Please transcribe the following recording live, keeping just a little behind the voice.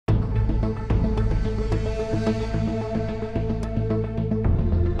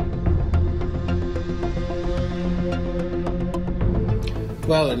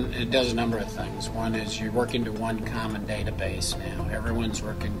Well, it does a number of things. One is you're working to one common database now. Everyone's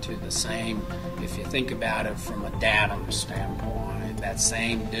working to the same, if you think about it from a datum standpoint, that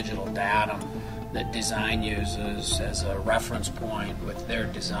same digital datum that design uses as a reference point with their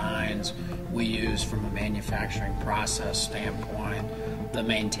designs, we use from a manufacturing process standpoint. The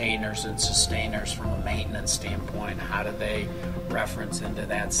maintainers and sustainers from a maintenance standpoint, how do they reference into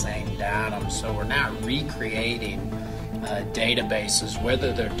that same datum? So we're not recreating databases,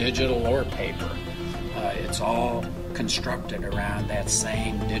 whether they're digital or paper. It's all constructed around that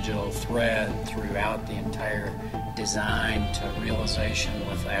same digital thread throughout the entire design to realization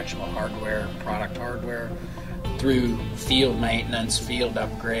with actual hardware, product hardware, through field maintenance, field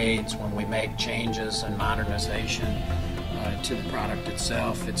upgrades. When we make changes and modernization to the product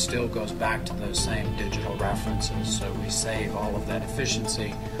itself, it still goes back to those same digital references. So we save all of that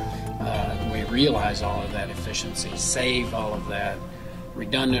efficiency. We realize all of that efficiency, save all of that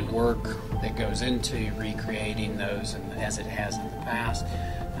redundant work that goes into recreating those, and as it has in the past.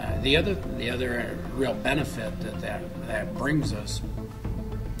 The other real benefit that brings us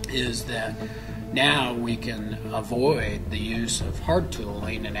is that now we can avoid the use of hard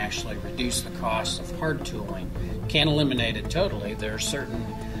tooling and actually reduce the cost of hard tooling. Can't eliminate it totally. There are certain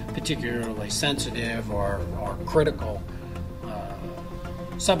particularly sensitive or critical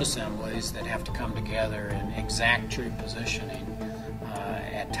subassemblies that have to come together in exact true positioning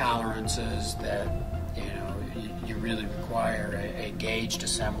at tolerances that you really require a gauged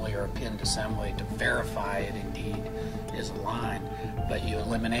assembly or a pinned assembly to verify it indeed is aligned. But you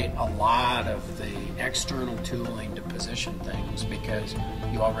eliminate a lot of the external tooling to position things because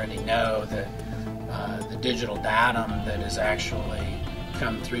you already know that the digital datum that has actually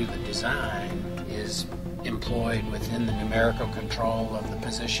come through the design is employed within the numerical control of the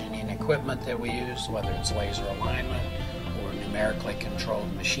positioning equipment that we use, whether it's laser alignment or numerically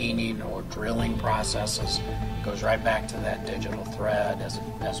controlled machining or drilling processes. It goes right back to that digital thread as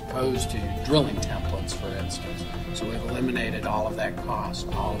opposed to drilling templates, for instance. So we've eliminated all of that cost,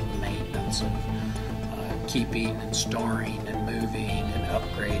 all of the maintenance of keeping and storing and moving and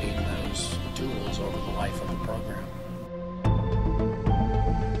upgrading those tools over the life of the program.